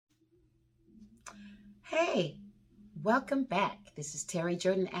Hey, welcome back. This is Terry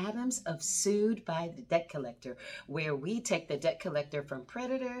Jordan Adams of Sued by the Debt Collector, where we take the debt collector from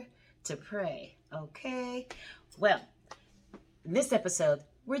predator to prey. Okay? Well, in this episode,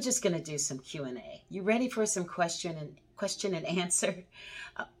 we're just going to do some Q&A. You ready for some question and answer?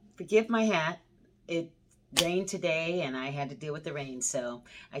 Forgive my hat. It rained today and I had to deal with the rain, so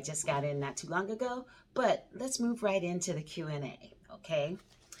I just got in not too long ago, but let's move right into the Q&A, okay?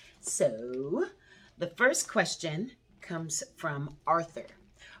 So, the first question comes from Arthur.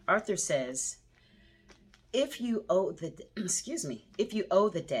 Arthur says, if you owe the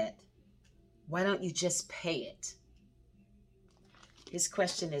debt, why don't you just pay it? His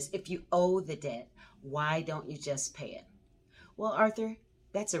question is, if you owe the debt, why don't you just pay it? Well, Arthur,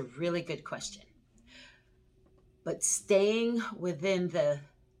 that's a really good question. But staying within the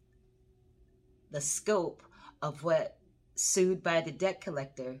scope of what Sued by the Debt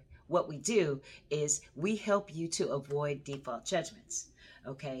Collector, what we do is we help you to avoid default judgments.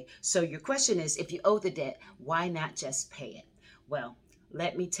 Okay, so your question is, if you owe the debt, why not just pay it? Well,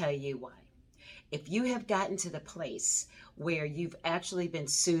 let me tell you why. If you have gotten to the place where you've actually been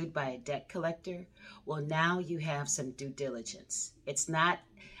sued by a debt collector, well, now you have some due diligence. It's not,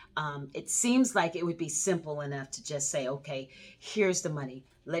 it seems like it would be simple enough to just say, okay, here's the money.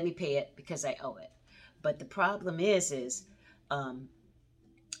 Let me pay it because I owe it. But the problem is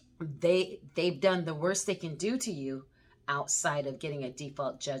they've done the worst they can do to you outside of getting a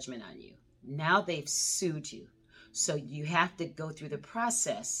default judgment on you. Now they've sued you. So you have to go through the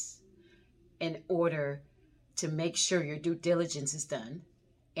process in order to make sure your due diligence is done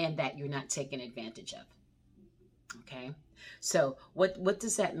and that you're not taken advantage of. Okay? So what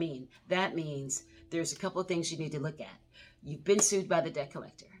does that mean? That means there's a couple of things you need to look at. You've been sued by the debt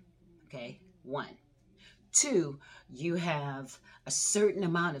collector. Okay? 1. 2, you have a certain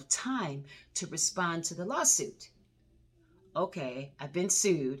amount of time to respond to the lawsuit. Okay, I've been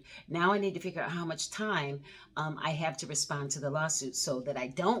sued. Now I need to figure out how much time I have to respond to the lawsuit so that I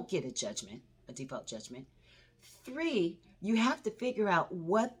don't get a judgment, a default judgment. 3, you have to figure out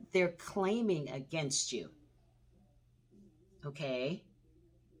what they're claiming against you. Okay.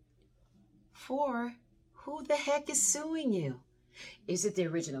 4, who the heck is suing you? Is it the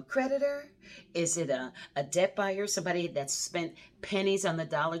original creditor? Is it a debt buyer, somebody that's spent pennies on the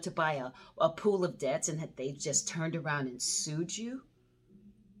dollar to buy a pool of debts and that they just turned around and sued you?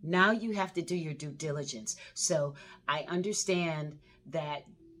 Now you have to do your due diligence. So I understand that,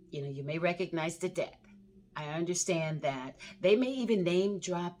 you may recognize the debt. I understand that they may even name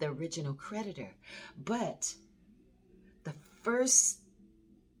drop the original creditor. But the first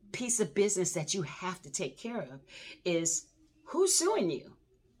piece of business that you have to take care of is who's suing you?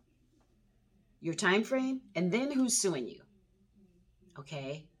 Your time frame, and then who's suing you?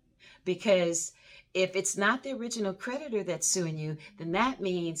 Okay? Because if it's not the original creditor that's suing you, then that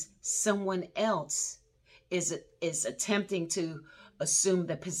means someone else is attempting to assume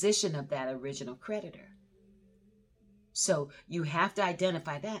the position of that original creditor. So you have to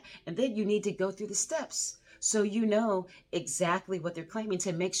identify that, and then you need to go through the steps so you know exactly what they're claiming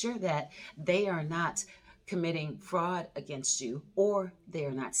to make sure that they are not committing fraud against you or they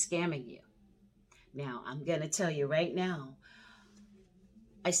are not scamming you. Now, I'm going to tell you right now,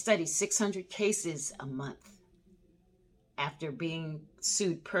 I study 600 cases a month after being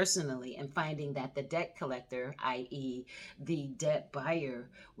sued personally and finding that the debt collector, i.e. the debt buyer,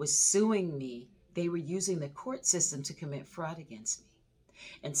 was suing me. They were using the court system to commit fraud against me.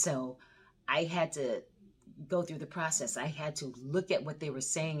 And so I had to go through the process. I had to look at what they were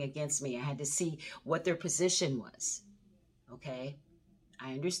saying against me. I had to see what their position was. Okay?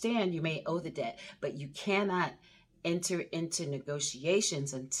 I understand you may owe the debt, but you cannot enter into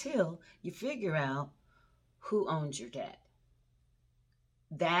negotiations until you figure out who owns your debt.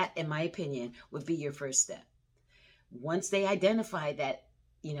 That, in my opinion, would be your first step. Once they identify that,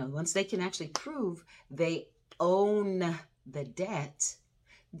 once they can actually prove they own the debt,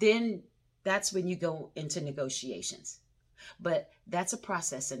 then that's when you go into negotiations. But that's a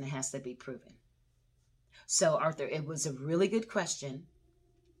process and it has to be proven. So, Arthur, it was a really good question,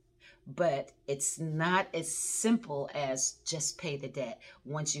 but it's not as simple as just pay the debt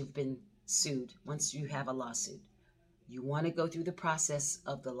once you've been sued, once you have a lawsuit. You want to go through the process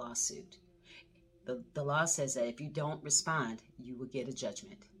of the lawsuit. The law says that if you don't respond, you will get a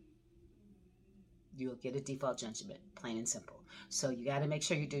judgment. You'll get a default judgment, plain and simple. So you got to make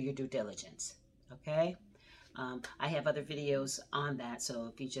sure you do your due diligence, okay? I have other videos on that,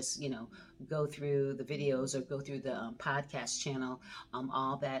 so if you just, go through the videos or go through the podcast channel,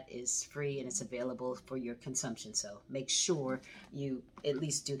 all that is free and it's available for your consumption. So make sure you at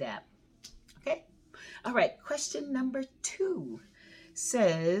least do that, okay? All right, question number 2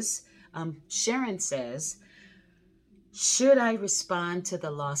 says, Sharon says, should I respond to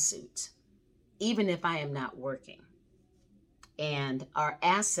the lawsuit even if I am not working and our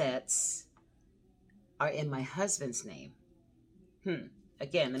assets are in my husband's name?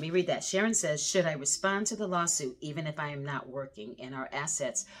 Again, let me read that. Sharon says, should I respond to the lawsuit even if I am not working and our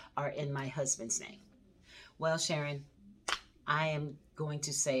assets are in my husband's name? Well, Sharon, I am going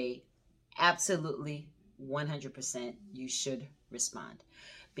to say absolutely 100% you should respond,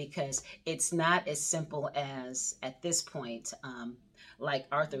 because it's not as simple as at this point, like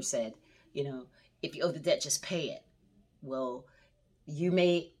Arthur said, if you owe the debt, just pay it. Well,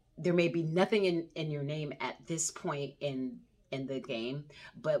 there may be nothing in your name at this point in the game,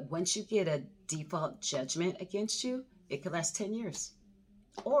 but once you get a default judgment against you, it could last 10 years.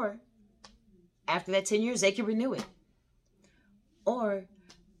 Or after that 10 years, they can renew it. Or,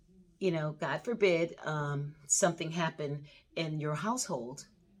 God forbid, something happened in your household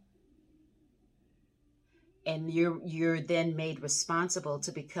and you're then made responsible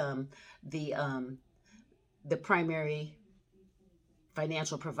to become the primary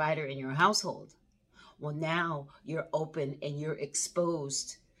financial provider in your household. Well, now you're open and you're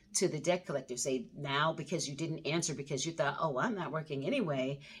exposed to the debt collector. Say now, because you didn't answer because you thought, oh, I'm not working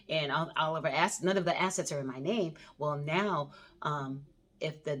anyway, and all of none of the assets are in my name. Well, now,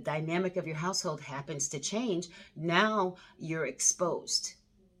 if the dynamic of your household happens to change, now you're exposed.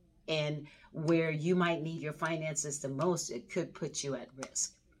 And where you might need your finances the most, it could put you at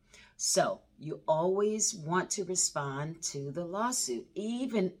risk. So you always want to respond to the lawsuit,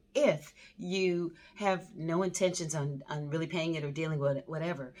 even if you have no intentions on really paying it or dealing with it,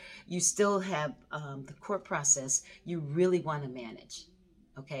 whatever. You still have the court process you really want to manage.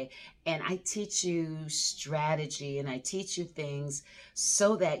 Okay. And I teach you strategy and I teach you things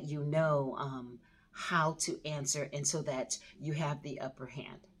so that you know how to answer and so that you have the upper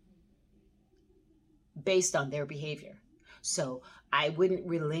hand based on their behavior. So I wouldn't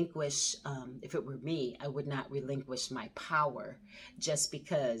relinquish, if it were me, I would not relinquish my power just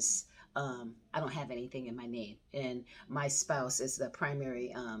because I don't have anything in my name and my spouse is the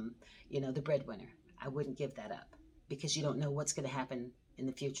primary, the breadwinner. I wouldn't give that up because you don't know what's going to happen in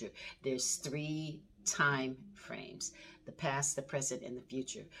the future. There's 3 time frames: the past, the present, and the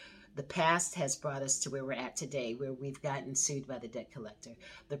future. The past has brought us to where we're at today, where we've gotten sued by the debt collector.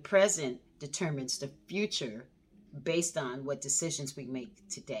 The present determines the future based on what decisions we make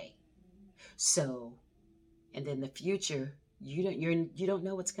today. So, and then the future, you don't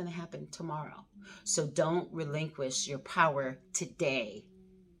know what's going to happen tomorrow. So don't relinquish your power today,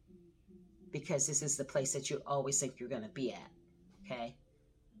 because this is the place that you always think you're going to be at. Okay?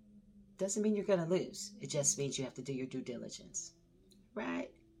 Doesn't mean you're going to lose. It just means you have to do your due diligence. Right?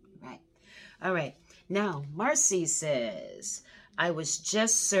 Right. All right. Now, Marcy says, I was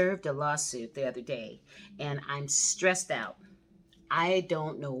just served a lawsuit the other day and I'm stressed out. I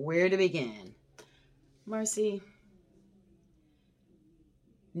don't know where to begin. Marcy,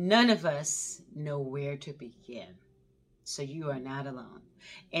 none of us know where to begin. So you are not alone.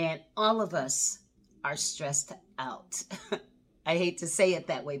 And all of us are stressed out. I hate to say it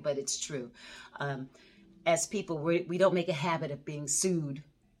that way, but it's true. As people, we don't make a habit of being sued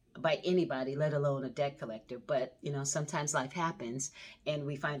by anybody, let alone a debt collector. But, sometimes life happens and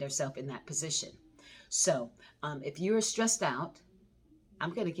we find ourselves in that position. So if you are stressed out,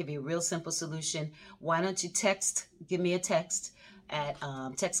 I'm going to give you a real simple solution. Why don't you give me a text at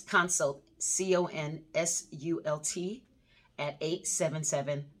text consult, CONSULT, at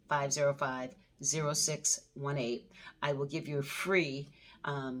 877-505-0618. I will give you a free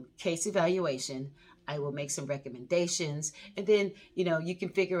case evaluation. I will make some recommendations, and then, you can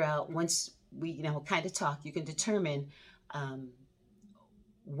figure out, once we, kind of talk, you can determine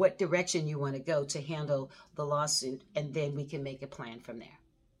what direction you want to go to handle the lawsuit, and then we can make a plan from there.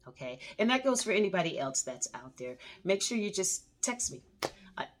 Okay. And that goes for anybody else that's out there. Make sure you just text me.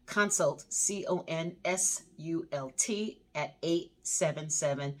 Consult, CONSULT, at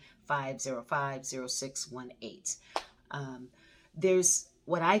 877-505-0618.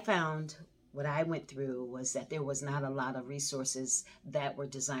 What I found, what I went through, was that there was not a lot of resources that were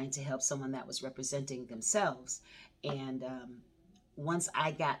designed to help someone that was representing themselves. And once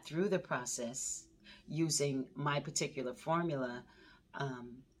I got through the process using my particular formula,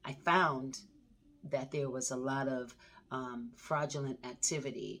 I found that there was a lot of fraudulent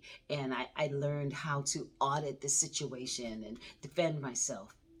activity, and I learned how to audit the situation and defend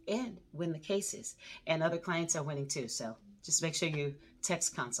myself and win the cases. And other clients are winning too. So just make sure you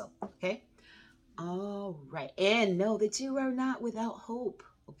text consult. Okay. All right. And know that you are not without hope.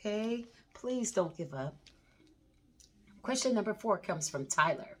 Okay. Please don't give up. Question number 4 comes from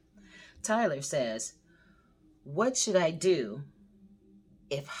Tyler. Tyler says, what should I do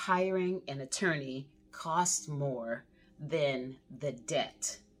if hiring an attorney costs more than the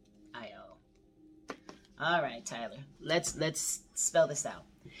debt I owe? All right, Tyler, let's spell this out.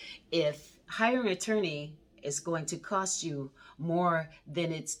 If hiring an attorney is going to cost you more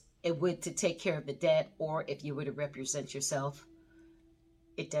than it would to take care of the debt, or if you were to represent yourself,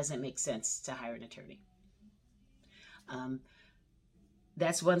 it doesn't make sense to hire an attorney.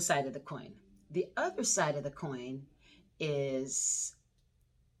 That's one side of the coin. The other side of the coin is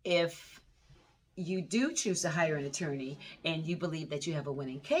if you do choose to hire an attorney and you believe that you have a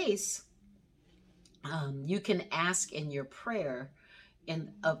winning case, you can ask in your prayer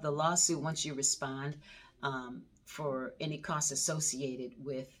of the lawsuit once you respond for any costs associated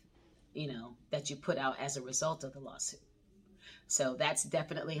with, that you put out as a result of the lawsuit. So that's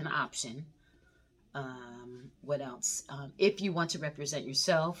definitely an option. What else? If you want to represent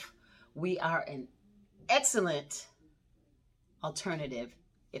yourself, we are an excellent alternative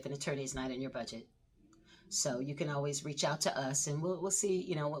if an attorney is not in your budget. So you can always reach out to us and we'll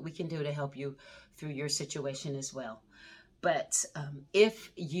see, what we can do to help you through your situation as well. But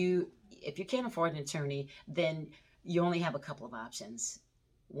if you can't afford an attorney, then you only have a couple of options.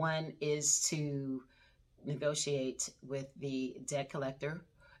 One is to negotiate with the debt collector,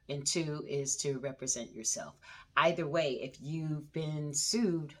 and 2 is to represent yourself. Either way, if you've been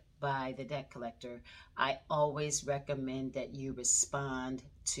sued by the debt collector, I always recommend that you respond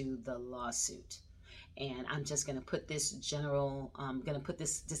to the lawsuit. And I'm just going to put this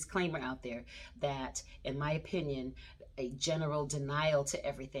disclaimer out there that, in my opinion, a general denial to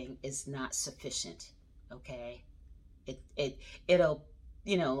everything is not sufficient. Okay, it'll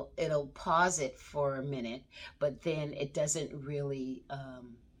pause it for a minute, but then it doesn't really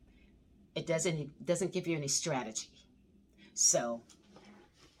it doesn't give you any strategy. So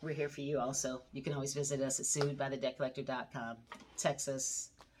we're here for you also. You can always visit us at suedbythedebtcollector.com. Text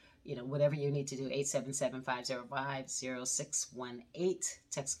us, whatever you need to do, 877-505-0618.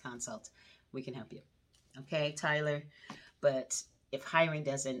 Text consult. We can help you. Okay, Tyler? But if hiring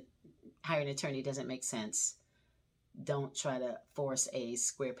an attorney doesn't make sense, don't try to force a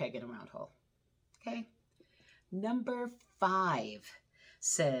square peg in a round hole. Okay? Number 5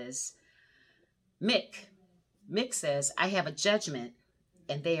 says, Mick says, I have a judgment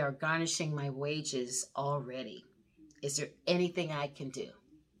and they are garnishing my wages already. Is there anything I can do?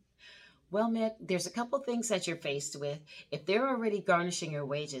 Well, Mick, there's a couple things that you're faced with. If they're already garnishing your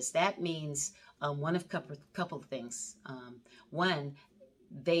wages, that means one of couple of things. One,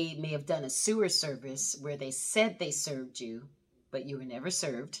 they may have done a sewer service where they said they served you, but you were never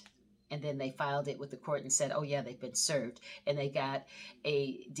served. And then they filed it with the court and said, oh, yeah, they've been served. And they got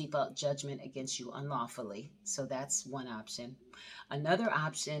a default judgment against you unlawfully. So that's one option. Another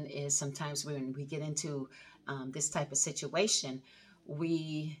option is sometimes when we get into this type of situation,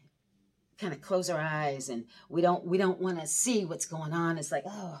 we kind of close our eyes and we don't want to see what's going on. It's like,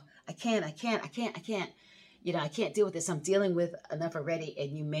 oh, I can't. I can't deal with this. I'm dealing with enough already.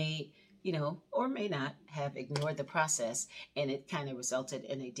 And you may, or may not have ignored the process, and it kind of resulted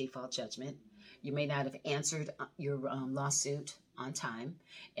in a default judgment. You may not have answered your lawsuit on time,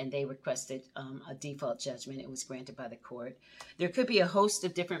 and they requested a default judgment. It was granted by the court. There could be a host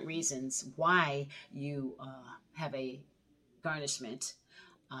of different reasons why you have a garnishment.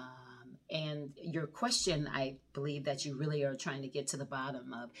 And your question, I believe that you really are trying to get to the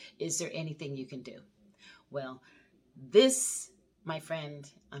bottom of, is there anything you can do? Well, this, my friend,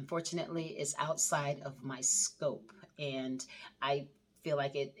 unfortunately, is outside of my scope, and I feel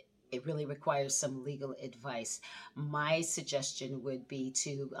like it really requires some legal advice. My suggestion would be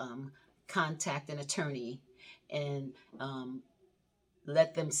to contact an attorney and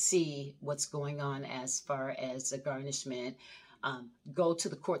let them see what's going on as far as a garnishment. Go to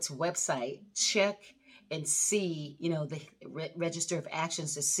the court's website, check and see, the register of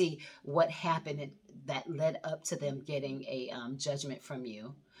actions to see what happened that led up to them getting a judgment from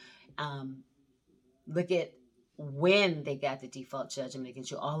you. Look at when they got the default judgment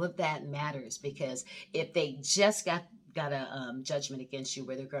against you. All of that matters, because if they just got a judgment against you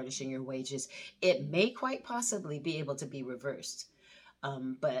where they're garnishing your wages, it may quite possibly be able to be reversed.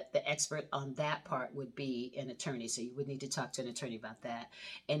 But the expert on that part would be an attorney. So you would need to talk to an attorney about that.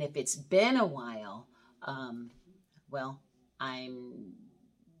 And if it's been a while,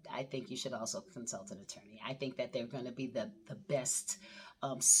 I think you should also consult an attorney. I think that they're going to be the best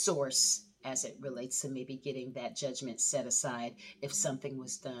source as it relates to maybe getting that judgment set aside if something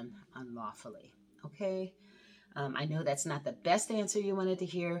was done unlawfully. Okay? I know that's not the best answer you wanted to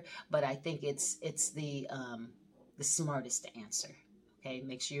hear, but I think it's the smartest answer. Okay,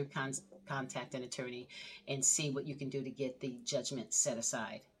 make sure you contact an attorney and see what you can do to get the judgment set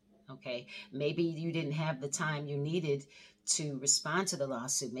aside. Okay, maybe you didn't have the time you needed to respond to the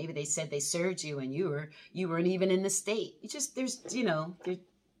lawsuit. Maybe they said they served you and you weren't even in the state. You just there's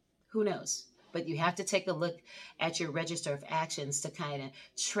who knows. But you have to take a look at your register of actions to kind of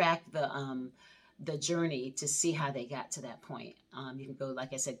track the journey to see how they got to that point. You can go,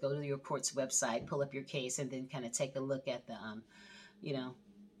 like I said, go to your court's website, pull up your case, and then kind of take a look at you know,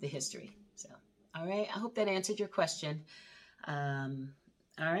 the history. So, all right, I hope that answered your question.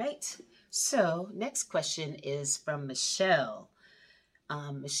 All right, so next question is from Michelle.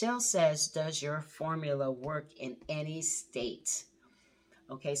 Michelle says, does your formula work in any state?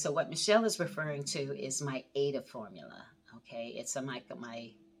 Okay, so what Michelle is referring to is my ADA formula. Okay, it's my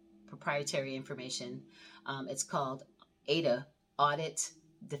proprietary information. It's called ADA, Audit,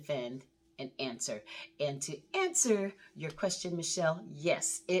 Defend, and Answer. And to answer your question, Michelle,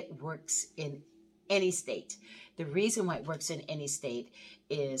 yes, it works in any state. The reason why it works in any state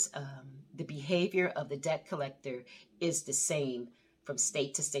is the behavior of the debt collector is the same from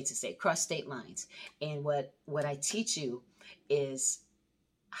state to state to state, across state lines. And what I teach you is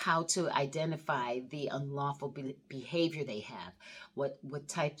how to identify the unlawful behavior they have, what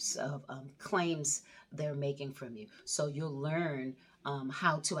types of claims they're making from you. So you'll learn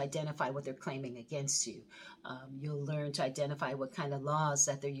how to identify what they're claiming against you. You'll learn to identify what kind of laws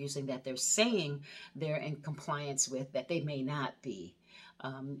that they're using that they're saying they're in compliance with that they may not be.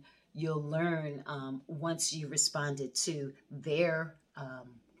 You'll learn once you responded to their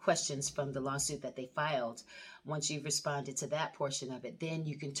questions from the lawsuit that they filed. Once you've responded to that portion of it, then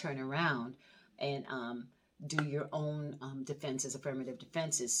you can turn around and do your own defenses, affirmative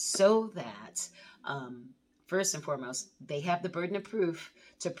defenses, so that first and foremost, they have the burden of proof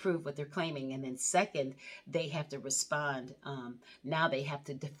to prove what they're claiming. And then second, they have to respond. Now they have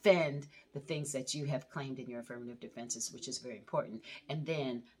to defend the things that you have claimed in your affirmative defenses, which is very important. And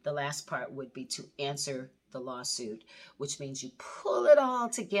then the last part would be to answer the lawsuit, which means you pull it all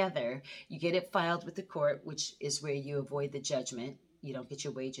together. You get it filed with the court, which is where you avoid the judgment. You don't get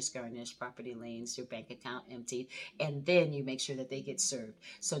your wages garnished, property liens, your bank account emptied, and then you make sure that they get served.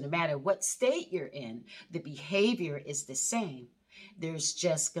 So no matter what state you're in, the behavior is the same. There's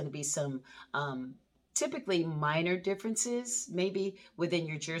just going to be some typically minor differences maybe within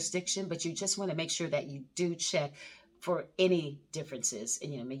your jurisdiction, but you just want to make sure that you do check for any differences.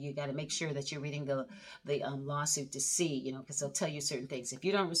 And, you got to make sure that you're reading the lawsuit to see, because they'll tell you certain things. If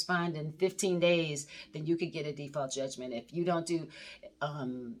you don't respond in 15 days, then you could get a default judgment. If you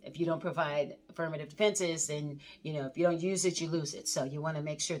don't provide affirmative defenses, then, if you don't use it, you lose it. So you want to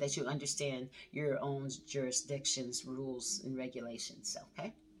make sure that you understand your own jurisdiction's rules and regulations.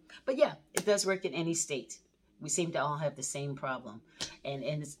 Okay. But yeah, it does work in any state. We seem to all have the same problem, and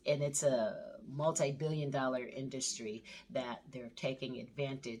it's a multi-billion-dollar industry that they're taking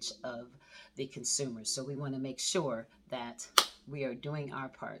advantage of the consumers. So we want to make sure that we are doing our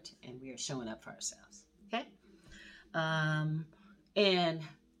part and we are showing up for ourselves. Okay. And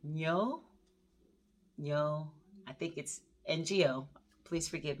Nyo, I think it's NGO. Please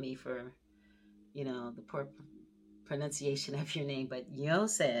forgive me for the poor pronunciation of your name, but Nyo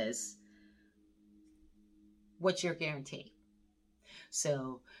says, what's your guarantee?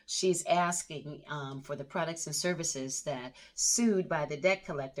 So she's asking for the products and services that sued by the debt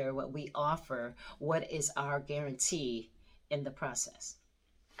collector, what we offer, what is our guarantee in the process?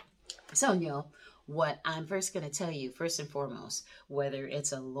 So, what I'm first going to tell you, first and foremost, whether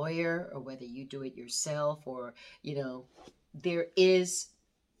it's a lawyer or whether you do it yourself or, there is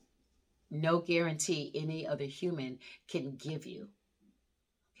no guarantee any other human can give you.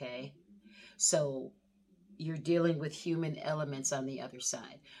 Okay? So you're dealing with human elements on the other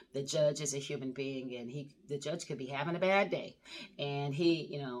side. The judge is a human being, and the judge could be having a bad day. And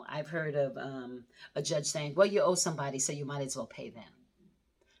I've heard of a judge saying, well, you owe somebody, so you might as well pay them.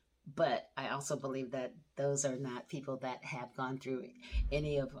 But I also believe that those are not people that have gone through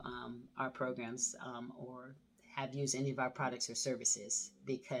any of our programs or have used any of our products or services,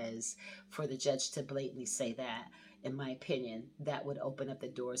 because for the judge to blatantly say that, in my opinion, that would open up the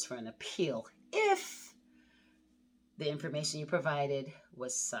doors for an appeal if the information you provided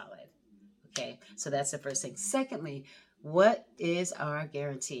was solid. Okay, so that's the first thing. Secondly, what is our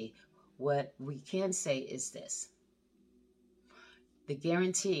guarantee? What we can say is this: the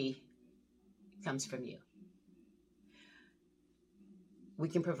guarantee comes from you. We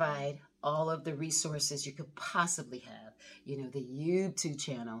can provide all of the resources you could possibly have. The YouTube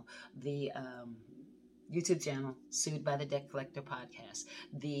channel, the YouTube channel, Sued by the Debt Collector Podcast.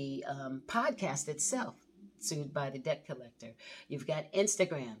 The podcast itself, Sued by the Debt Collector. You've got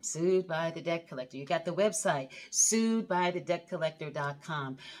Instagram, Sued by the Debt Collector. You got the website,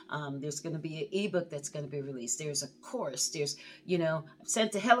 suedbythedebtcollector.com. There's going to be an ebook that's going to be released. There's a course. There's, I've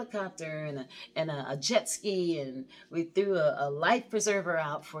sent a helicopter and a jet ski, and we threw a life preserver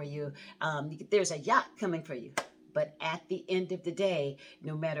out for you. There's a yacht coming for you. But at the end of the day,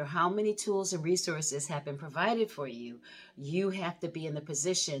 no matter how many tools and resources have been provided for you, you have to be in the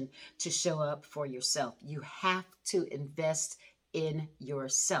position to show up for yourself. You have to invest in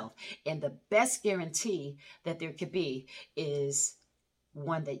yourself. And the best guarantee that there could be is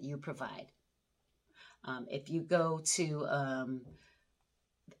one that you provide. If you go to,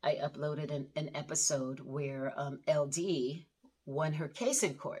 I uploaded an episode where LD won her case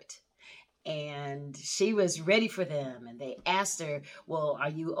in court. And she was ready for them. And they asked her, well,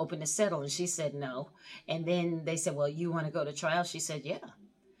 are you open to settle? And she said, no. And then they said, well, you want to go to trial? She said, yeah.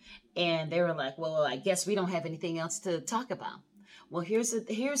 And they were like, well, I guess we don't have anything else to talk about. Well, here's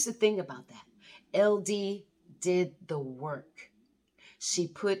the thing about that. LD did the work. She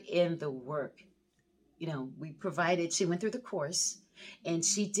put in the work. She went through the course, and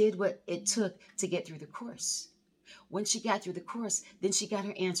she did what it took to get through the course. When she got through the course, then she got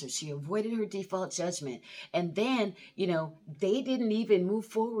her answer. She avoided her default judgment. And then, they didn't even move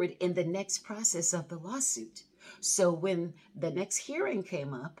forward in the next process of the lawsuit. So when the next hearing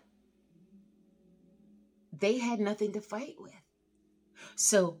came up, they had nothing to fight with.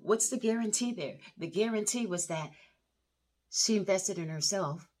 So what's the guarantee there? The guarantee was that she invested in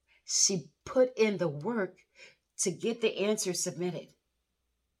herself. She put in the work to get the answer submitted.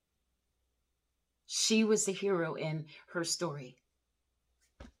 She was the hero in her story.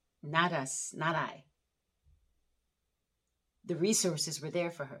 Not us, not I. The resources were there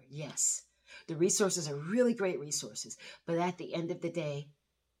for her, yes. The resources are really great resources. But at the end of the day,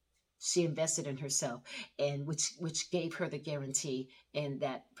 she invested in herself, and which gave her the guarantee, and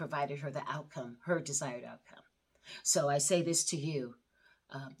that provided her the outcome, her desired outcome. So I say this to you.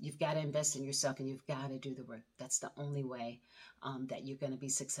 You've got to invest in yourself, and you've got to do the work. That's the only way that you're going to be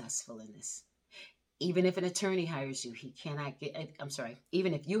successful in this. Even if an attorney hires you,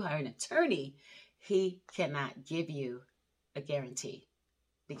 even if you hire an attorney, he cannot give you a guarantee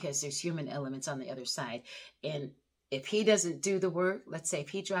because there's human elements on the other side. And if he doesn't do the work, let's say if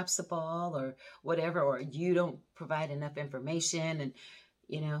he drops the ball or whatever, or you don't provide enough information and,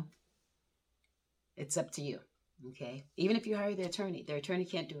 it's up to you. Okay. Even if you hire the attorney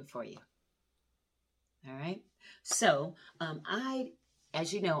can't do it for you. All right. So,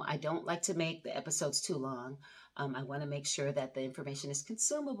 as you know, I don't like to make the episodes too long. I want to make sure that the information is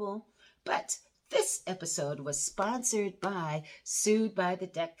consumable. But this episode was sponsored by Sued by the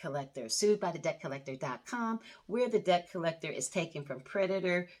Debt Collector, suedbythedebtcollector.com, where the debt collector is taken from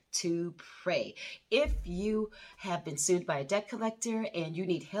predator to prey. If you have been sued by a debt collector and you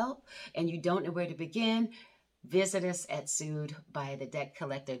need help and you don't know where to begin, visit us at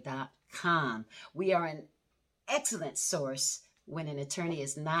suedbythedebtcollector.com. We are an excellent source when an attorney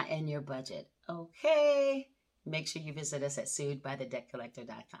is not in your budget. Okay. Make sure you visit us at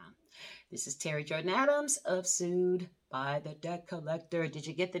suedbythedebtcollector.com. This is Terry Jordan Adams of Sued by the Debt Collector. Did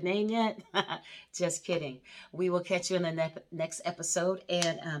you get the name yet? Just kidding. We will catch you in the next episode.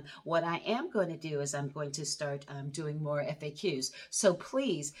 And what I am going to do is I'm going to start doing more FAQs. So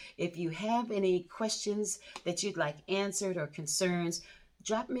please, if you have any questions that you'd like answered or concerns,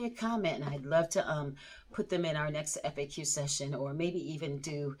 drop me a comment, and I'd love to put them in our next FAQ session, or maybe even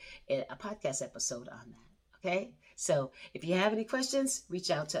do a podcast episode on that. Okay? So if you have any questions, reach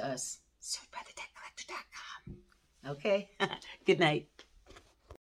out to us. SuedByTheDebtCollector.com. Okay? Good night.